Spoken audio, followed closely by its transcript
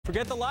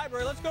Forget the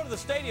library. Let's go to the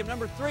stadium.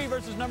 Number 3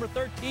 versus number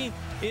 13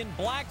 in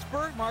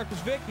Blacksburg. Marcus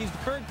Vick, he's the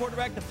current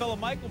quarterback. The fellow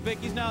Michael Vick,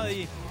 he's now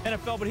in the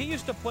NFL, but he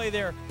used to play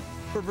there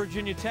for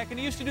Virginia Tech, and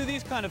he used to do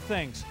these kind of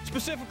things,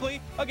 specifically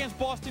against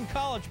Boston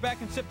College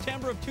back in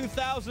September of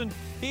 2000.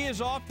 He is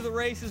off to the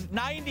races,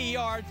 90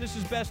 yards. This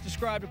is best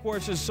described, of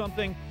course, as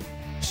something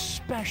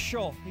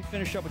special. He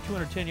finished up with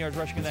 210 yards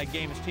rushing in that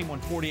game. His team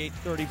won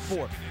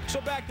 48-34.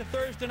 So back to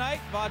Thursday night.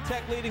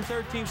 Va-Tech leading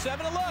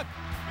 13-7. And look,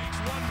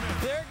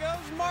 there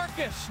goes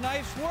Marcus.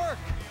 Nice work.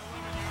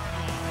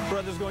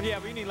 Brother's going, yeah,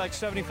 but you need like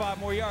 75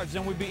 more yards,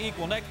 then we'd be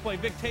equal. Next play,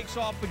 Vick takes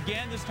off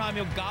again. This time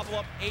he'll gobble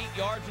up 8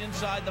 yards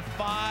inside the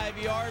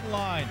 5-yard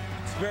line.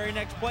 Very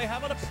next play, how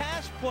about a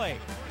pass play?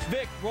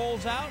 Vick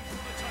rolls out,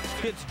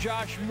 hits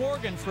Josh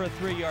Morgan for a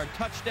 3-yard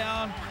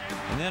touchdown.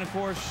 And then, of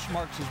course,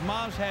 Marcus's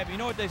mom's happy. You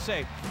know what they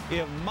say?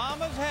 If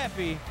mama's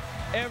happy,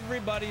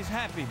 everybody's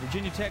happy.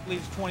 Virginia Tech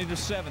leads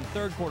 20-7.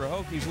 Third quarter,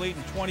 Hokies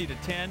leading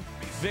 20-10.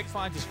 Vick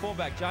finds his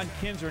fullback, John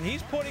Kinzer, and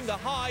he's putting the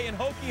high in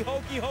Hokie,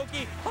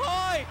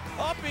 high!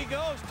 Up he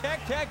goes. Tech,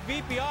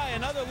 VPI.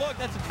 Another look.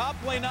 That's a top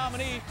play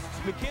nominee.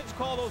 The kids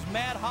call those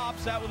mad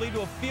hops. That would lead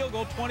to a field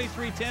goal,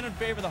 23-10 in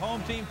favor of the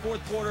home team.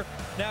 Fourth quarter.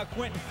 Now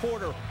Quentin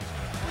Porter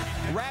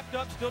wrapped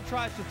up, still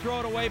tries to throw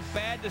it away.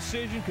 Bad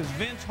decision because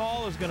Vince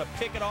Hall is going to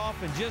pick it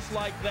off, and just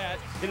like that,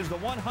 it is the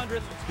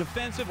 100th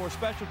defensive or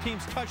special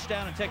teams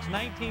touchdown in Tech's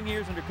 19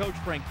 years under Coach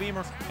Frank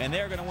Beamer, and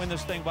they're going to win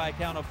this thing by a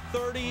count of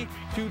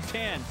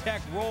 30-10.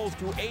 Tech rolls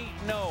to 8-0,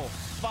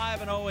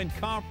 5-0 in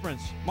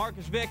conference.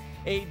 Marcus Vick,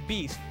 a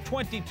beast.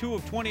 22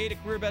 of 28, a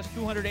career best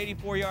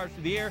 284 yards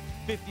through the air,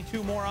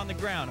 52 more on the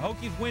ground.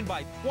 Hokies win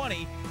by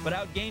 20, but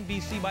outgained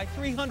BC by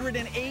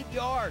 308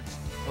 yards.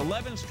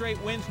 11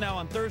 straight wins now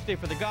on Thursday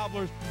for the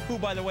Gobblers, who,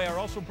 by the way, are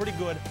also pretty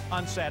good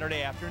on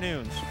Saturday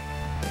afternoons.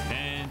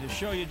 And to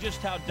show you just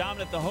how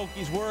dominant the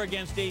Hokies were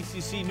against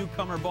ACC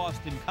newcomer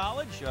Boston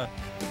College,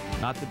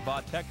 not that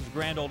Va-Tech is a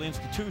grand old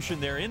institution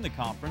there in the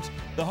conference,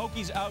 the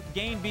Hokies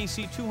outgained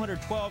BC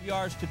 212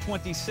 yards to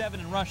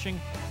 27 in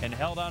rushing and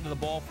held onto the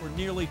ball for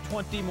nearly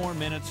 20 more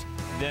minutes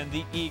than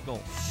the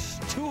Eagles.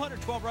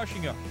 212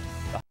 rushing yards.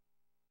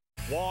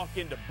 Walk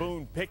into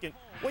Boone Pickens.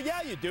 Well,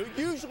 yeah, you do.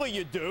 Usually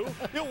you do.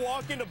 You'll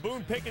walk into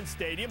Boone Pickens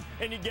Stadium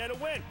and you get a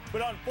win.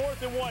 But on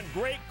 4th and 1,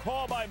 great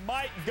call by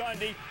Mike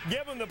Gundy.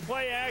 Give him the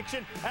play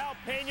action. Al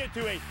Pena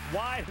to a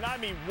wide, and I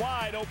mean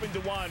wide open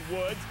DeJuan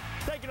Woods.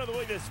 Take another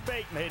look at this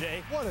fake,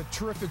 Mayday. What a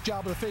terrific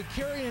job of the fake,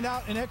 carrying it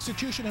out in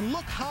execution. And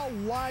look how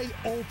wide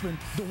open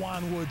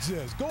DeJuan Woods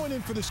is. Going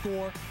in for the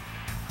score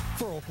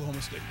for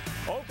Oklahoma State.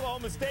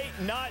 Oklahoma State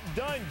not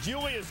done.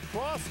 Julius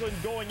Crossland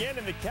going in,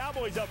 and the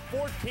Cowboys up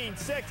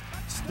 14-6.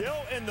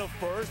 Still in the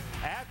first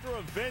after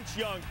a Vince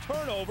Young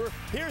turnover.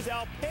 Here's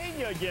Al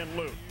Pena again,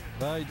 Luke.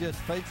 Well, he just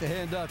fakes the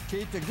handoff,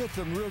 Keith, to get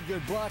some real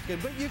good blocking,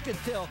 but you could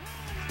tell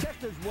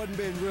Texas wasn't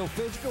being real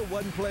physical,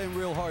 wasn't playing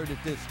real hard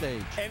at this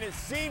stage. And it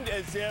seemed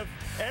as if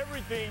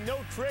everything, no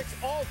tricks,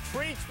 all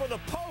treats for the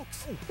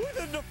Pokes. With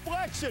a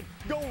deflection,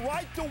 go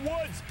right to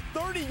Woods,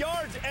 30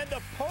 yards, and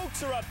the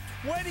Pokes are up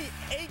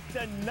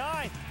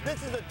 28-9.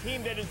 This is a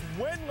team that is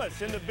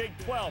winless in the Big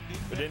 12.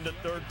 But in the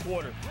third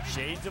quarter,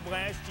 shades of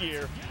last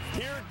year,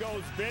 here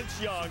goes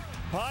Vince Young,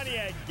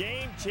 Pontiac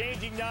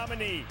game-changing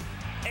nominee.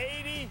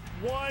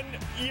 81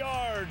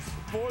 yards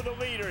for the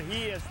leader.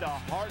 He is the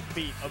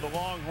heartbeat of the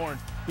Longhorns.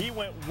 He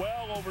went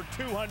well over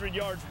 200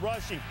 yards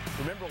rushing.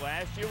 Remember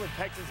last year when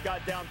Texas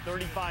got down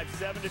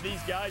 35-7 to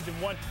these guys and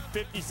won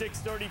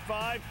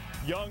 56-35?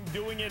 Young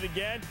doing it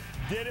again.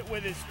 Did it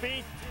with his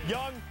feet.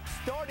 Young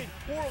started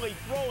poorly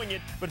throwing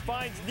it, but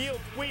finds Neil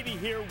Tweedy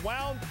here,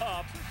 wound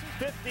up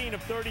 15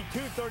 of 32,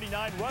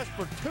 39, rushed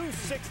for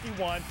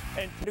 261,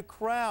 and the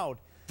crowd.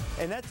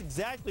 And that's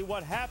exactly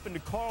what happened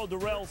to Carl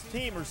Durrell's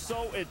team, or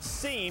so it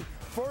seemed.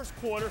 First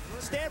quarter,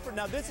 Stanford.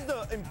 Now, this is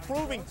an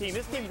improving team.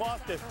 This team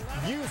lost to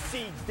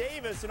UC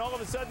Davis, and all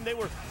of a sudden they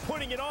were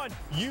putting it on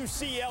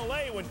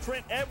UCLA when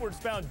Trent Edwards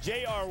found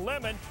J.R.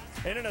 Lemon.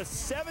 And in a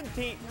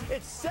 17,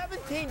 it's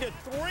 17-3.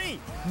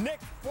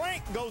 Nick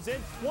Frank goes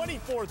in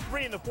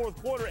 24-3 in the fourth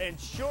quarter, and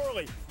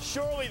surely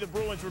the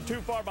Bruins were too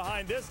far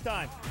behind this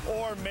time.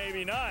 Or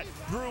maybe not.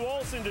 Drew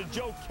Olson to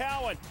Joe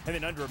Cowan, and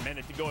then under a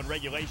minute to go in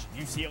regulation.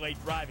 UCLA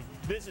driving.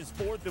 This is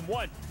 4th and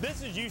 1.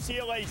 This is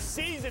UCLA's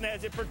season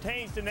as it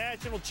pertains to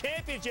national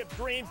championship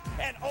dreams,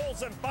 and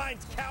Olson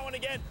finds Cowan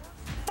again.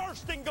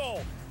 First and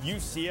goal.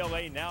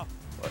 UCLA now.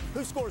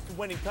 Who scores the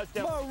winning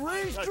touchdown?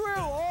 Maurice Drew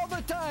all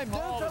the time.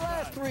 Does the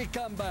last 3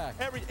 come back?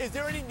 Is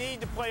there any need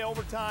to play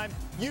overtime?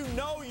 You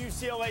know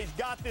UCLA's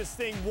got this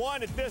thing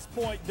won at this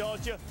point,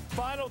 don't you?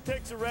 Final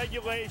ticks of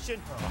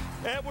regulation.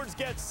 Edwards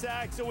gets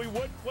sacked, so we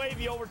would play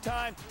the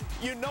overtime.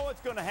 You know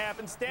it's going to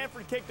happen.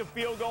 Stanford kicked a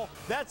field goal.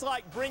 That's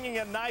like bringing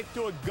a knife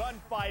to a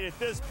gunfight at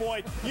this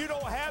point. You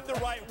don't have the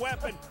right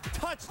weapon.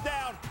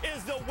 Touchdown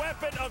is the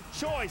weapon of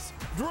choice.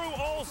 Drew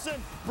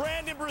Olson,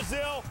 Brandon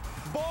Brazil,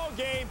 ball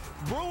game.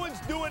 Bruins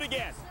do it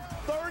again.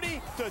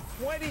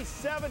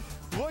 30-27.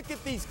 Look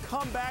at these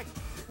comebacks.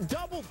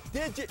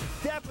 double-digit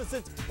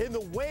deficits in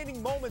the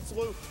waning moments,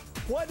 Lou.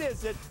 What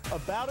is it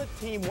about a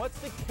team? What's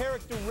the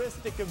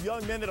characteristic of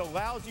young men that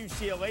allows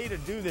UCLA to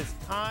do this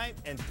time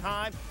and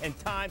time and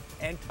time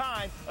and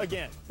time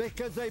again?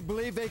 Because they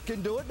believe they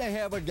can do it. They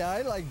have a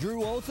guy like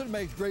Drew Olson who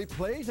makes great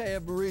plays. They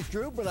have Maurice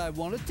Drew, but I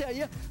want to tell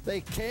you,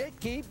 they can't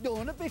keep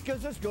doing it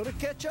because it's going to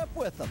catch up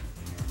with them.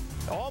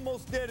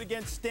 Almost did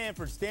against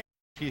Stanford.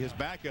 His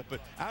backup, but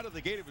out of the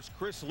gate it was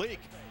Chris Leak,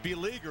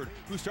 beleaguered,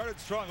 who started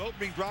strong.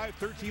 Opening drive,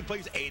 13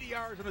 plays, 80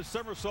 yards and a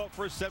somersault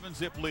for a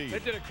 7-zip lead. They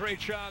did a great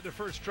job the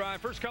first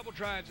couple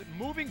drives,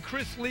 moving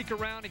Chris Leak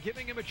around and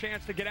giving him a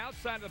chance to get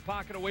outside of the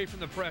pocket away from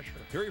the pressure.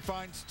 Here he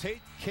finds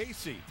Tate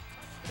Casey.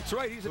 That's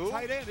right, he's a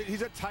tight end.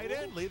 He's a tight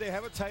end, Lee. They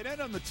have a tight end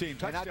on the team.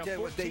 And I tell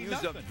you what, they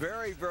used him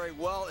very, very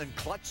well in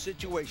clutch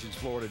situations,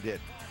 Florida did.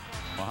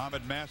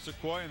 Mohamed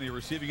Massaquoi in the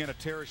receiving end of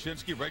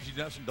Tarashinsky. Reggie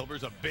Nelson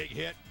delivers a big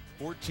hit.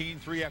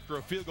 14-3 after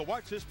a field goal.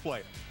 Watch this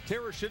play.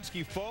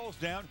 Tarashinsky falls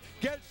down,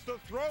 gets the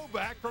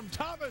throwback from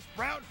Thomas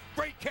Brown.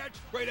 Great catch,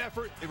 great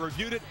effort. They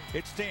reviewed it.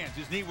 It stands.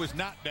 His knee was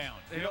not down.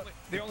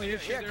 The only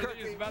issue there Kirk,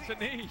 is about the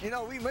knee. You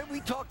know, we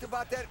talked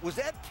about that. Was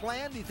that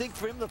planned, do you think,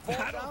 for him to fall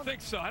down? I don't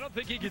think so. I don't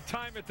think he could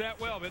time it that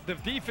well, but the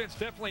defense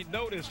definitely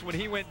noticed when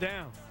he went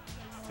down.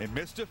 They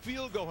missed a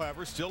field goal,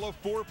 however. Still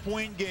a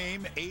 4-point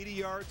game. 80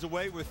 yards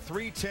away with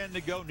 3:10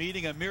 to go,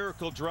 needing a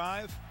miracle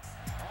drive.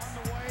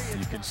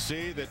 You can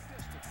see that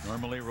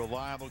normally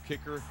reliable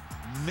kicker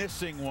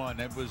missing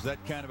one. It was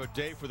that kind of a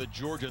day for the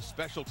Georgia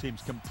special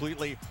teams,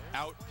 completely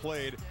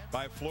outplayed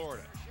by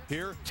Florida.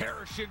 Here,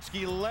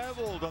 Tarashinsky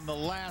leveled on the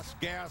last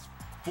gasp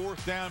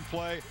 4th down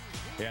play,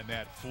 and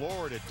that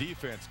Florida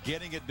defense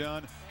getting it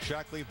done.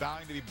 Shockley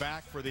vowing to be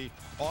back for the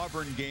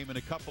Auburn game in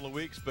a couple of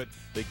weeks, but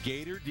the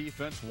Gator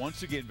defense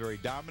once again very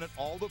dominant.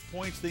 All the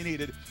points they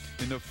needed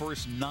in the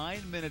first 9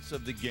 minutes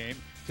of the game.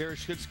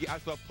 Tarashinsky, I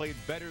thought, played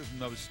better than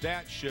those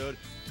stats showed,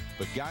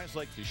 but guys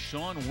like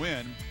Deshaun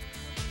Wynn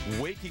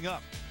waking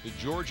up the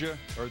Georgia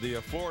or the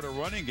Florida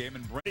running game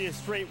and bringing a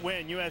straight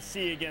win.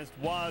 USC against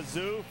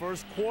Wazoo.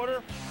 First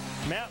quarter,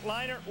 Matt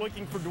Leinart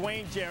looking for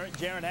Dwayne Jarrett.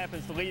 Jarrett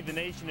happens to lead the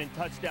nation in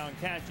touchdown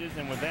catches,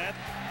 and with that,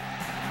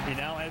 he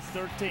now has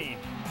 13.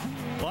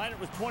 Leinart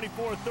was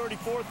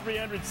 24-34,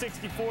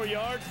 364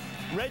 yards.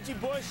 Reggie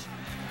Bush,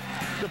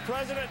 the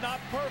president, not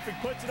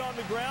perfect, puts it on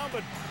the ground,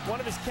 but one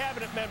of his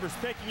cabinet members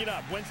picking it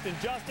up. Winston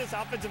Justice,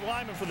 offensive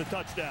lineman, for the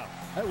touchdown.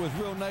 That was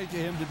real nice of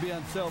him to be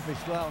unselfish,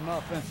 allow an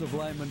offensive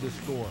lineman to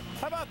score.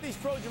 How about these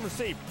Trojan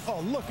receivers?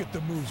 Oh, look at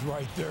the moves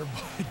right there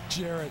by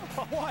Jarrett.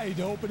 Wide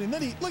open, and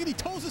then he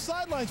toes the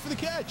sidelines for the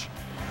catch.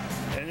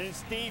 And then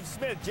Steve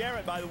Smith.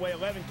 Jarrett, by the way,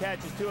 11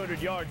 catches,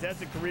 200 yards.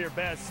 That's a career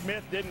best.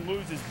 Smith didn't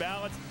lose his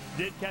balance,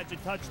 did catch a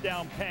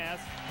touchdown pass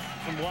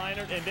from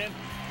Leinart, and then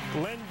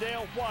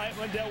Lindale White.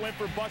 Lindale went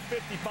for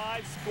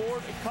 $155,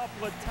 scored a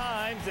couple of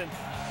times, and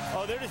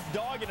they're just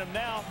dogging him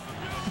now.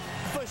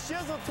 For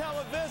Shizzle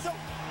Television,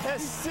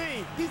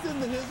 SC. He's in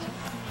the hizzle.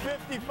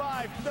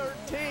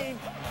 55-13.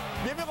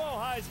 Give him a little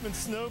Heisman,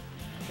 Snoop.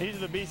 These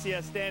are the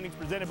BCS standings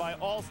presented by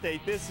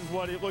Allstate. This is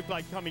what it looked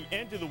like coming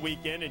into the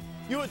weekend, and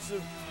you would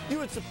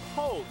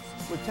suppose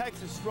with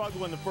Texas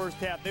struggle in the first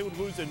half, they would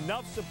lose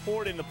enough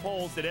support in the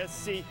polls that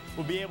SC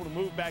would be able to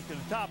move back to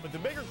the top. But the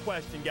bigger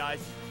question, guys,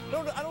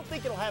 I don't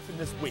think it'll happen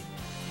this week.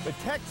 But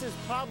Texas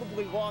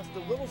probably lost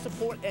a little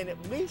support and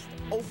at least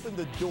opened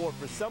the door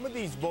for some of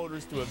these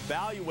voters to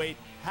evaluate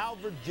how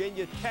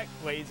Virginia Tech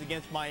plays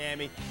against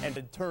Miami, and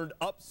it turned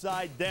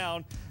upside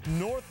down.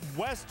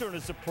 Northwestern,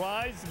 a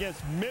surprise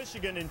against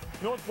Michigan, and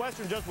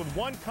Northwestern just with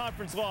one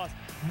conference loss.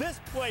 This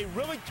play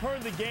really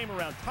turned the game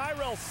around.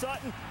 Tyrell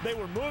Sutton, they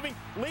were moving.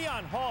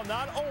 Leon Hall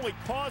not only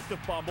caused a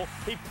fumble,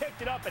 he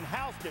picked it up and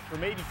housed it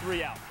from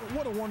 83 out.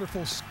 What a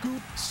wonderful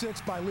scoop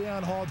 6 by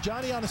Leon Hall.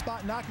 Johnny on the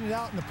spot, knocking it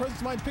out, and the presence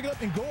of mind pick it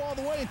up and go all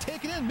the way and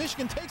take it in.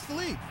 Michigan takes the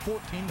lead,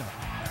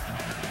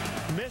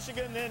 14-0.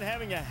 Michigan then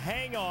having a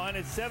hang-on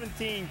at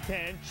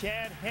 17-10.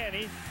 Chad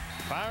Henne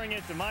firing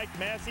it to Mike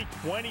Massey,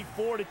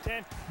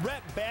 24-10.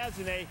 Brett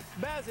Bazinet.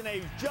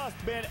 Bazinet's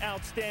just been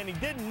outstanding.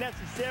 Didn't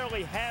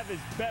necessarily have his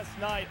best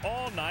night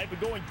all night, but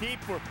going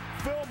deep for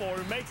Fillmore,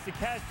 who makes the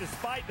catch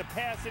despite the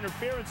pass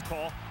interference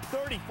call.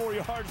 34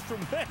 yards,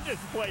 tremendous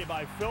play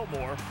by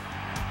Fillmore.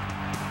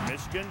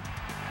 Michigan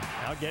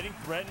now getting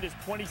threatened is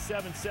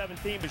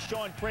 27-17, but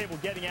Sean Crable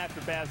getting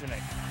after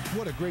Bazinet.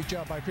 What a great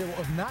job by Crable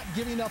of not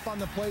giving up on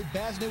the play.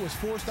 Bazinet was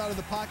forced out of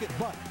the pocket,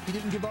 but he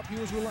didn't give up. He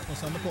was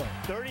relentless on the play.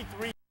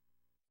 33.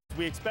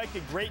 We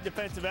expected great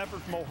defensive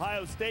effort from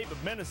Ohio State, but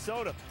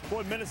Minnesota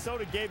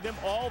gave them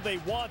all they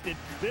wanted.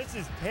 This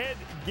is Ted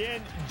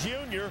Ginn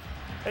Jr.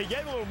 He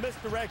gave a little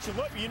misdirection.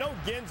 Look, you know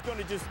Ginn's going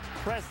to just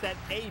press that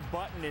A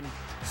button and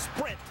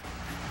sprint.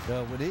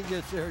 When he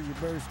gets there, you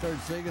better start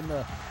singing the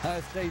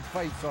Ohio State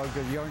fight song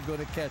because you aren't going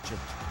to catch him.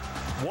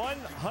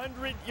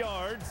 100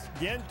 yards.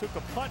 Ginn took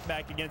a punt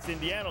back against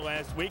Indiana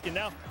last week, and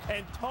now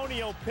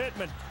Antonio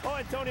Pittman. Oh,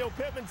 Antonio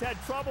Pittman's had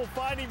trouble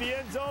finding the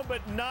end zone,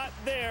 but not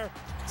there.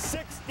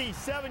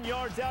 67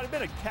 yards out. It's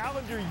been a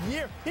calendar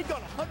year. He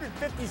got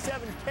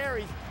 157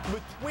 carries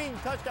between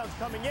touchdowns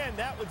coming in.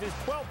 That was his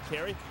 12th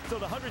carry. So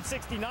the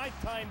 169th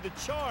time the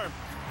charm.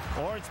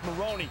 Lawrence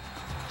Maroney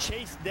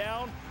chased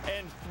down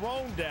and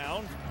thrown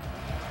down.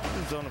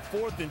 This is on a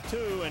 4th and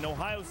 2, and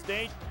Ohio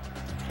State,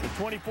 the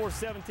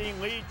 24-17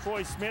 lead.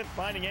 Troy Smith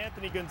finding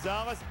Anthony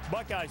Gonzalez.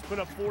 Buckeyes put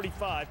up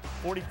 45.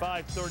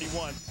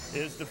 45-31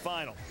 is the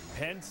final.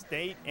 Penn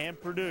State and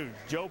Purdue.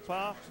 Joe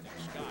Pa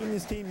and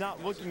his team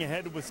not looking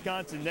ahead to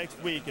Wisconsin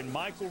next week, and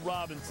Michael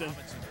Robinson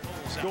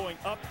going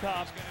up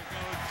top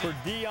for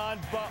Dion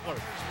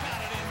Butler.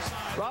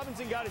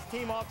 Robinson got his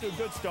team off to a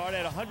good start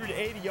at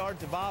 180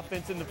 yards of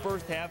offense in the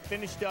first half,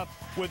 finished up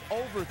with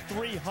over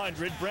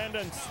 300.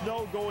 Brandon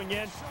Snow going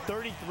in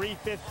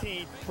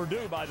 33-15.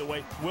 Purdue, by the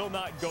way, will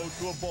not go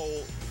to a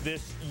bowl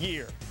this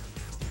year.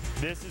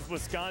 This is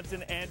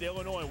Wisconsin and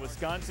Illinois.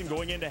 Wisconsin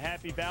going into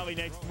Happy Valley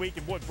next week,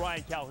 and boy,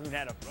 Brian Calhoun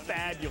had a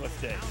fabulous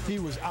day. He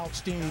was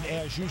outstanding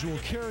as usual,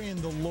 carrying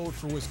the load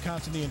for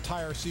Wisconsin the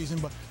entire season.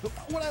 But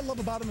what I love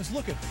about him is,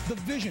 look at the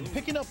vision,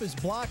 picking up his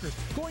blockers,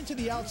 going to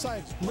the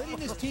outside, letting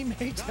his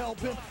teammates help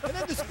him, and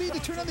then the speed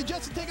to turn on the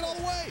Jets and take it all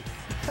the way.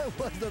 That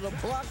wasn't a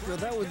blocker,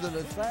 that was an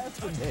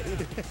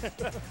assassinate.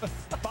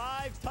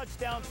 5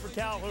 touchdowns for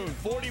Calhoun,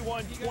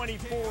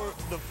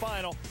 41-24 the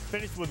final,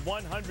 finished with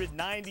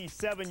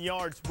 197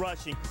 yards rushing.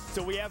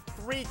 So we have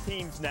 3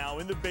 teams now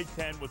in the Big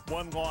Ten with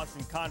 1 loss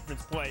in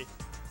conference play.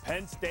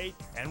 Penn State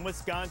and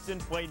Wisconsin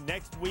play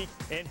next week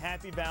in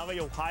Happy Valley.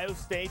 Ohio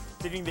State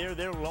sitting there,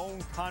 their lone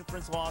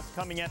conference loss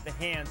coming at the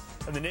hands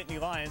of the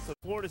Nittany Lions. So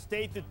Florida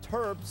State, the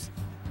Terps,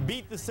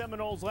 beat the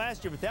Seminoles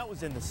last year, but that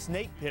was in the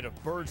snake pit of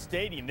Bird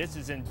Stadium. This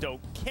is in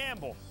Doak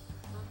Campbell.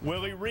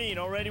 Willie Reen,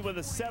 already with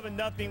a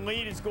 7-0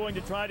 lead, is going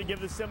to try to give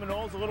the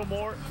Seminoles a little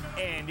more,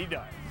 and he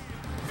does.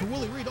 For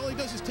Willie Reed, all he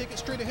does is take it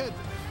straight ahead.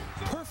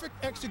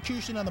 Perfect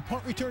execution on the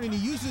punt return, and he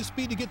uses his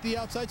speed to get the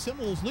outside.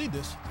 Seminoles lead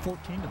this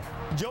 14-0.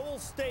 Joel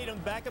Statham,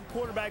 backup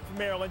quarterback for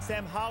Maryland.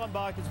 Sam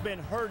Hollenbach has been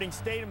hurting.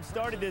 Statham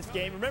started this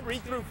game. Remember, he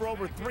threw for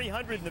over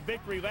 300 in the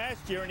victory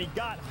last year, and he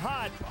got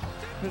hot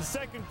in the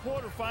second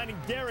quarter, finding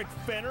Derek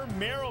Fenner.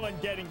 Maryland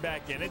getting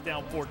back in it,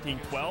 down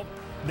 14-12.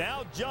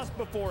 Now, just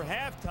before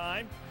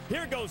halftime,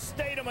 here goes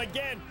Statham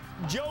again.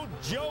 Joe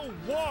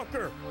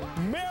Walker,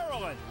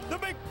 Maryland, the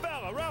big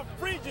fella, Ralph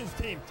Friedgen's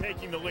team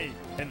taking the lead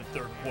in the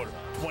third quarter,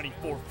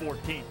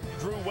 24-14.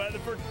 Drew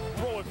Weatherford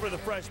throwing for the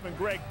freshman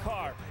Greg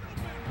Carr.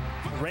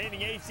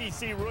 Reigning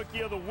ACC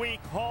Rookie of the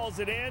Week hauls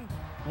it in.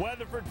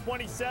 Weatherford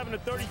 27 to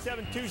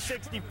 37,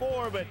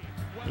 264, but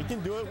he can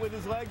do it with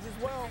his legs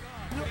as well.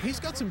 He's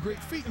got some great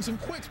feet and some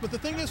quicks, but the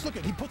thing is, look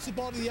at, he puts the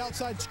ball to the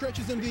outside,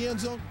 stretches into the end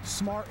zone.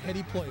 Smart,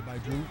 heady play by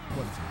Drew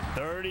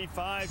Weatherford.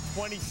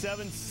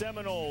 35-27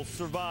 Seminoles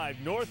survive.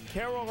 North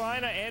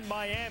Carolina and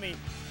Miami.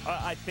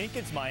 I think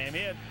it's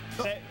Miami.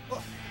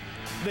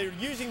 They're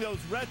using those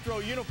retro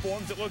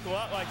uniforms that look a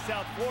lot like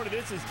South Florida.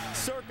 This is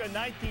circa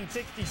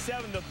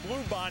 1967, the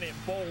Bluebonnet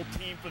Bowl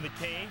team for the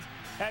Canes.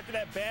 After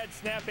that bad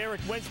snap, Eric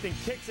Winston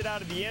kicks it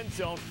out of the end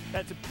zone.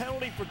 That's a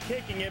penalty for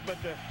kicking it, but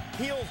the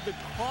Heels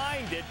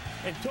declined it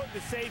and took the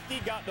safety,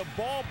 got the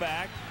ball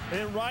back, and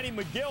then Rodney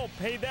McGill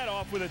paid that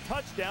off with a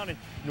touchdown. And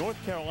North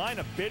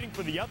Carolina bidding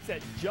for the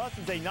upset just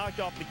as they knocked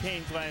off the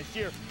Canes last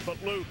year.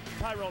 But Lou,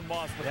 Tyrone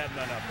Moss would have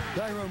none of it.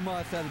 Tyrone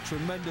Moss had a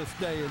tremendous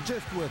day, and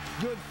just with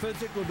good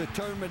physical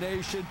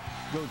determination,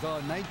 goes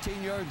on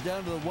 19 yards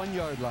down to the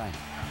 1-yard line.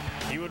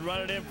 He would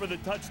run it in for the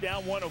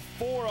touchdown, 1 of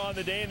 4 on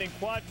the day, and then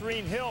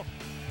Quadrine Hill,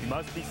 he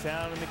must be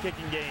sound in the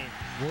kicking game.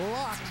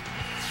 Locked.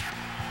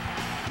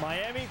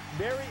 Miami,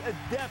 very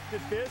adept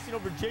at this. You know,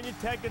 Virginia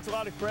Tech gets a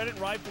lot of credit,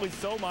 and rightfully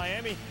so.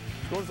 Miami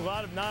scores a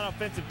lot of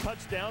non-offensive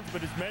touchdowns,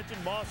 but as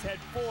mentioned, Moss had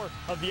 4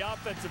 of the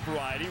offensive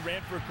variety,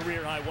 ran for a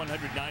career-high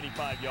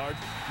 195 yards.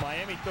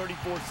 Miami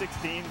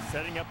 34-16,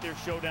 setting up their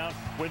showdown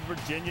with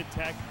Virginia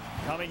Tech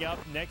coming up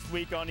next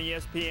week on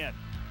ESPN.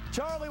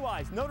 Charlie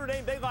Wise, Notre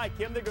Dame, they like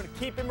him. They're going to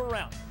keep him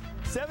around.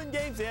 7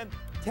 games in,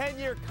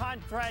 10-year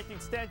contract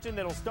extension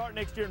that'll start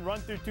next year and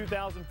run through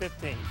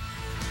 2015.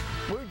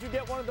 Would you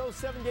get one of those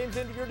 7 games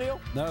into your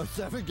deal? No,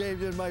 7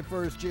 games in my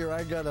first year.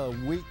 I got a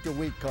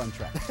week-to-week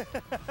contract.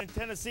 In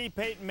Tennessee,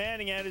 Peyton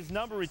Manning had his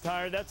number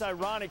retired. That's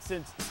ironic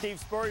since Steve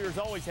Spurrier's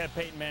always had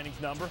Peyton Manning's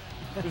number.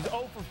 He was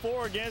 0 for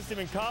 4 against him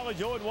in college,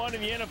 0-1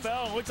 in the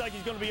NFL, and looks like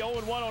he's going to be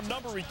 0-1 on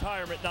number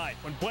retirement night.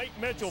 When Blake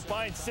Mitchell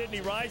finds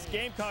Sidney Rice,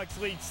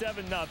 Gamecocks lead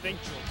 7-0.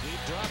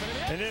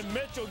 And then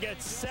Mitchell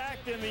gets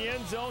sacked in the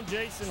end zone.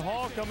 Jason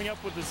Hall coming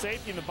up with the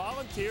safety, and the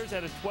Volunteers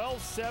had a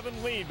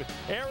 12-7 lead. But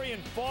Arian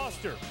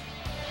Foster,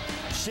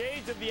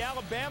 shades of the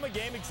Alabama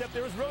game, except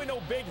there was really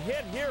no big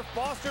hit here.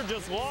 Foster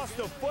just lost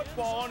the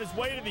football on his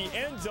way to the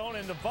end zone,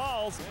 and the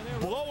Vols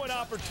blow an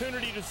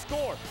opportunity to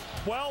score.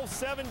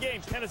 12-7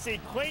 game. Tennessee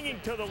clinging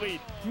to the lead.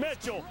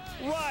 Mitchell,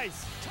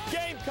 Rice,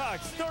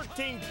 Gamecocks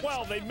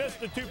 13-12. They missed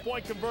the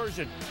 2-point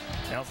conversion.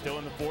 Now still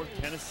in the fourth,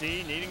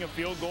 Tennessee needing a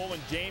field goal,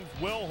 and James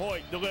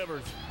Wilhoit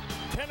delivers.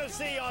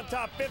 Tennessee on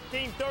top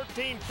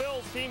 15-13.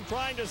 Phil's team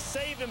trying to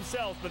save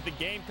themselves, but the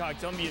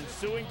Gamecocks on the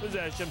ensuing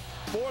possession.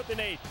 4th and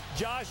 8.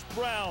 Josh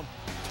Brown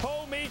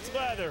Hoe meets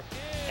leather.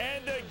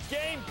 And the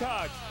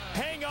Gamecocks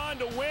hang on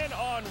to win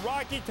on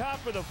Rocky Top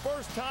for the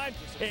first time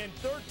in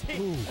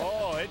 13. Ooh.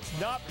 Oh, it's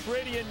not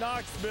pretty in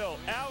Knoxville.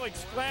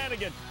 Alex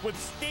Flanagan with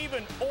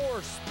Stephen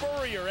Orr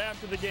Spurrier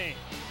after the game.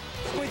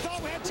 We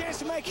thought we had a chance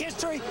to make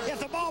history if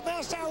the ball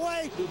bounced our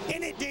way,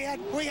 and it did.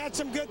 We had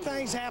some good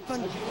things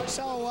happen.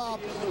 So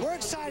we're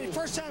excited.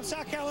 First time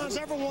South Carolina's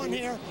ever won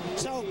here.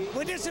 So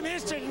we did some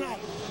history tonight.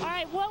 All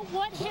right, well,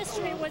 what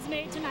history was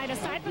made tonight,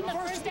 aside from the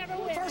first ever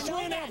win? First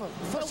win ever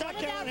for South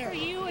Carolina. What about for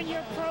you and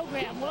your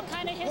program? What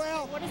kind of history?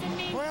 Well, what does it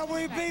mean? Well,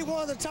 we beat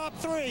one of the top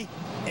 3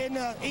 in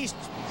the East.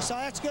 So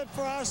that's good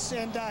for us,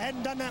 and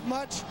hadn't done that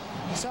much.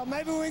 So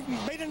maybe we can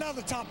beat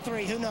another top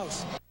 3. Who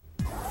knows?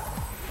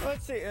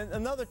 Let's see,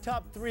 another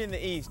top 3 in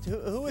the East.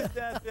 Who is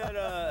that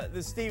that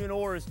Stephen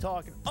Orr is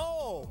talking?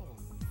 Oh,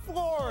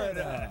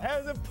 Florida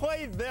hasn't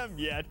played them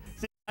yet.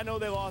 See, I know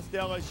they lost to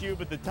LSU,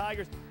 but the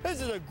Tigers,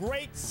 this is a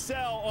great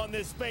sell on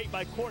this fake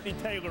by Courtney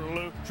Taylor,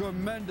 Luke.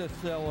 Tremendous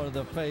sell of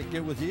the fake.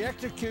 It was the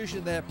execution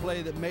of that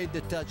play that made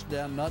the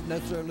touchdown, not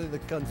necessarily the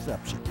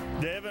conception.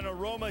 Devin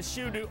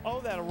Aroma-Shudu,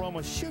 oh, that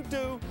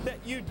Aroma-Shudu that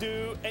you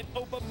do, and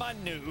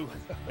Obamanu.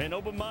 And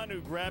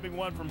Obamanu grabbing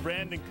one from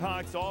Brandon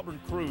Cox. Auburn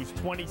Cruz,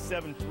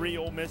 27-3.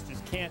 Ole Miss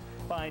just can't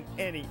find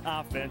any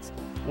offense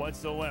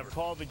whatsoever.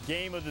 Called the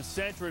game of the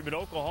century, but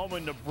Oklahoma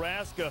and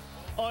Nebraska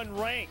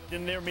unranked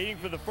in their meeting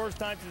for the first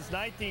time since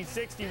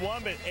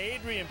 1961, but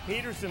Adrian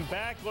Peterson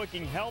back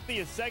looking healthy.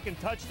 A second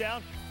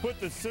touchdown put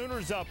the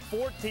Sooners up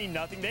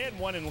 14-0. They hadn't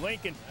won in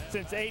Lincoln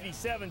since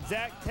 '87.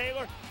 Zach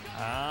Taylor,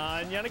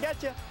 I'm gonna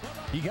get you.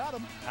 You got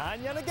him.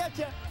 I'm gonna get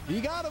you.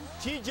 You got him.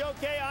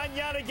 Chijoke, I'm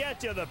gonna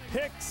get you. The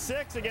pick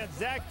 6 against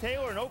Zach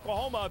Taylor in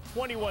Oklahoma up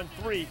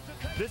 21-3.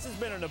 This has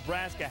been a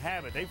Nebraska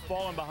habit. They've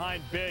fallen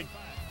behind big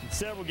in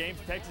several games,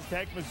 Texas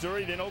Tech,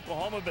 Missouri, then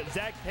Oklahoma. But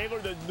Zach Taylor,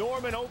 the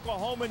Norman,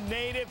 Oklahoma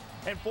native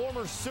and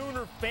former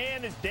Sooner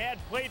fan, his dad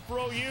played for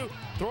OU,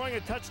 throwing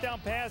a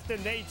touchdown pass to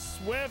Nate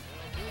Swift.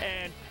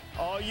 And,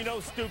 oh, you know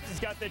Stoops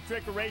has got that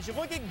trickeration.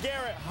 Look at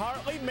Garrett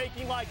Hartley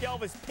making like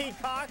Elvis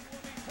Peacock.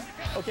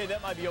 Okay,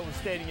 that might be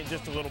overstating it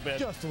just a little bit.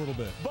 Just a little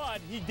bit. But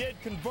he did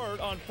convert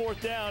on 4th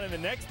down, and the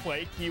next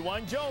play,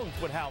 Kewan Jones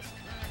would house him.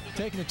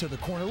 Taking it to the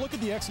corner. Look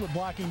at the excellent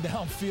blocking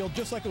downfield,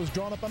 just like it was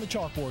drawn up on the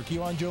chalkboard.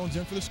 Kewan Jones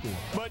in for the score.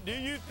 But do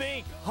you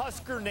think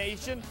Husker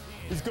Nation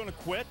is going to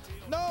quit?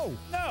 No.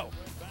 No.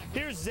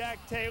 Here's Zach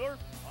Taylor.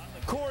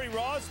 Corey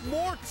Ross,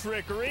 more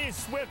trickery.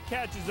 Swift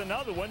catches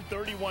another one,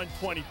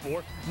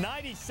 31-24.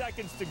 90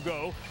 seconds to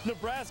go.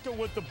 Nebraska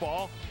with the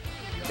ball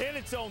in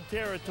its own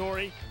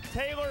territory.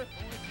 Taylor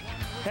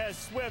has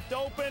Swift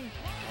open.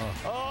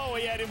 Oh,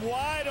 he had him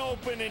wide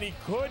open, and he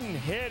couldn't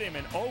hit him,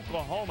 and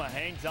Oklahoma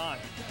hangs on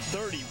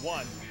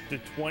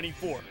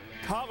 31-24.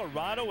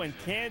 Colorado and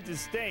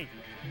Kansas State.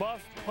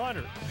 Buff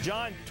punter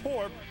John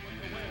Torp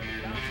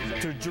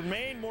to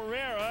Jermaine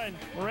Morera, and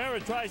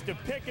Morera tries to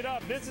pick it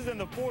up. This is in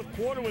the 4th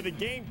quarter with the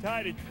game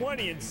tied at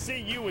 20, and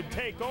CU would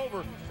take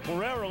over.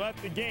 Morera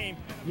left the game,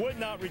 would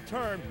not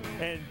return,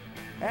 and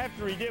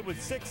after he did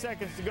with 6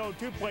 seconds to go,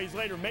 2 plays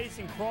later,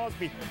 Mason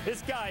Crosby,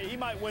 this guy, he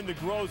might win the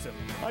Groza.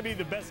 Might be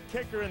the best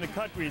kicker in the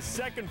country. His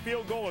second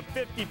field goal of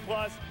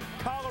 50-plus.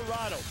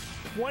 Colorado,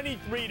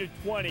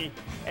 23-20,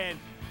 and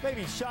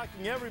maybe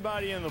shocking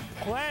everybody on the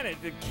planet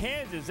that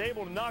Kansas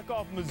able to knock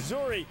off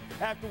Missouri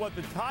after what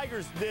the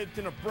Tigers did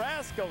to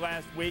Nebraska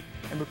last week.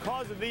 And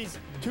because of these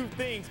 2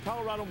 things,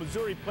 Colorado and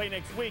Missouri play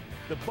next week.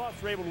 The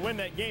Buffs are able to win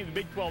that game. The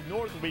Big 12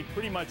 North will be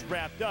pretty much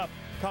wrapped up.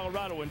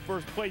 Colorado in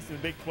first place in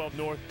the Big 12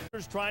 North.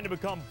 Trying to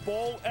become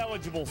bowl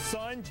eligible.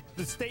 Sunge,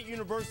 the State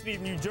University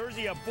of New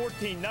Jersey, up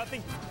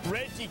 14-0.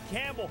 Reggie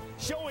Campbell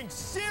showing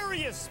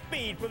serious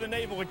speed for the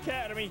Naval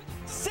Academy.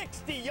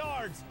 60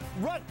 yards.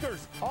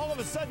 Rutgers all of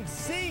a sudden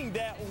seeing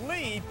that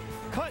lead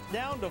cut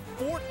down to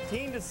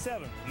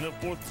 14-7. In the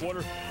 4th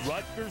quarter,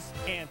 Rutgers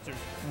answers.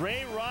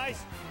 Ray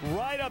Rice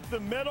right up the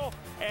middle,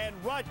 and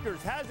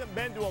Rutgers hasn't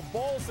been to a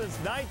bowl since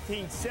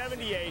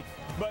 1978,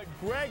 but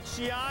Greg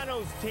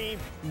Schiano's team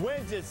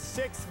wins its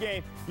 6th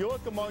game. You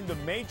look among the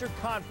major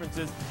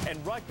conferences,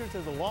 and Rutgers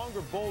has a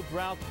longer bowl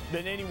drought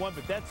than anyone,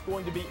 but that's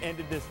going to be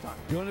ended this time.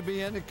 Going to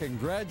be ended.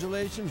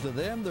 Congratulations to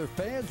them, their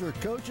fans, their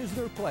coaches,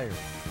 their players.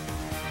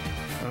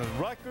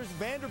 Rutgers,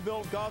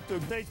 Vanderbilt got to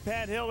State's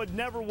Pat Hill had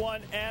never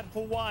won at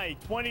Hawaii.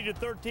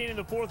 20-13 in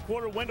the 4th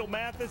quarter. Wendell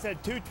Mathis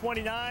had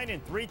 229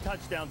 and 3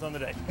 touchdowns on the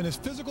day. And as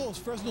physical as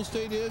Fresno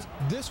State is,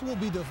 this will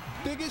be the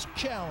biggest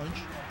challenge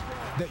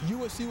that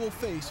USC will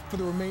face for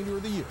the remainder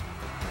of the year.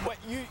 But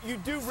you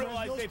do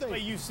realize they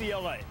play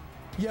UCLA.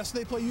 Yes,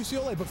 they play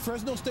UCLA, but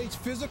Fresno State's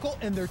physical,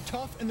 and they're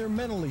tough, and they're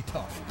mentally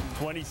tough.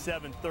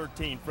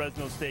 27-13,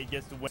 Fresno State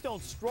gets the win.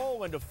 Don't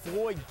stroll into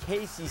Floyd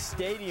Casey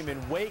Stadium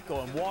in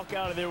Waco and walk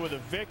out of there with a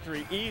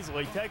victory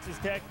easily. Texas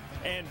Tech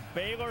and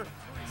Baylor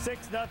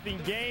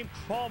 6-0 game.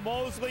 Paul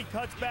Mosley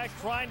cuts back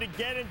trying to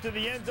get into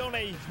the end zone.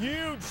 A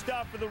huge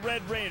stop for the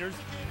Red Raiders.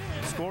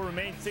 The score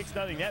remains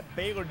 6-0. That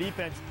Baylor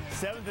defense,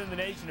 7th in the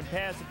nation in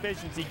pass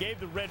efficiency, gave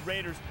the Red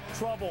Raiders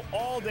trouble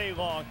all day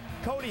long.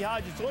 Cody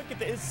Hodges, look at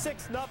this,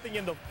 6-0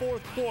 in the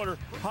fourth quarter.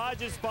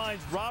 Hodges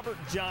finds Robert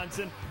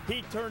Johnson.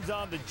 He turns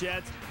on the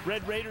Jets.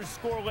 Red Raiders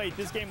score late.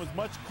 This game was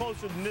much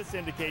closer than this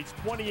indicates.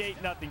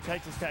 28-0.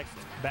 Texas Tech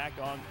back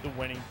on the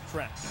winning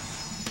trend.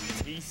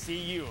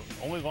 TCU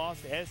only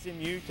lost to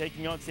SMU,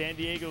 taking on San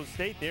Diego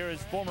State. There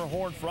is former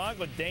Horned Frog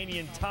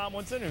LaDainian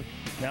Tomlinson, who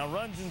now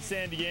runs in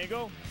San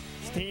Diego.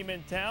 His team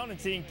in town, and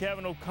seeing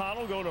Kevin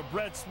O'Connell go to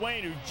Brett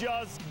Swain, who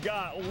just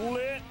got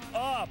lit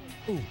up.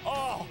 Ooh.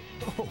 Oh.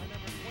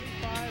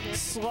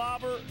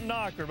 Slobber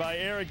knocker by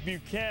Eric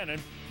Buchanan.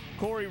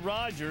 Corey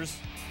Rogers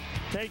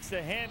takes the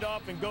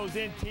handoff and goes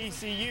in.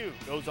 TCU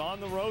goes on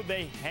the road.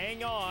 They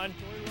hang on.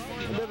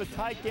 A bit of a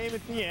tight game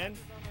at the end.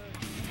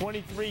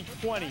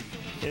 23-20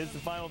 is the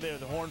final there.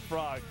 The Horned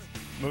Frogs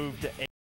move to 8.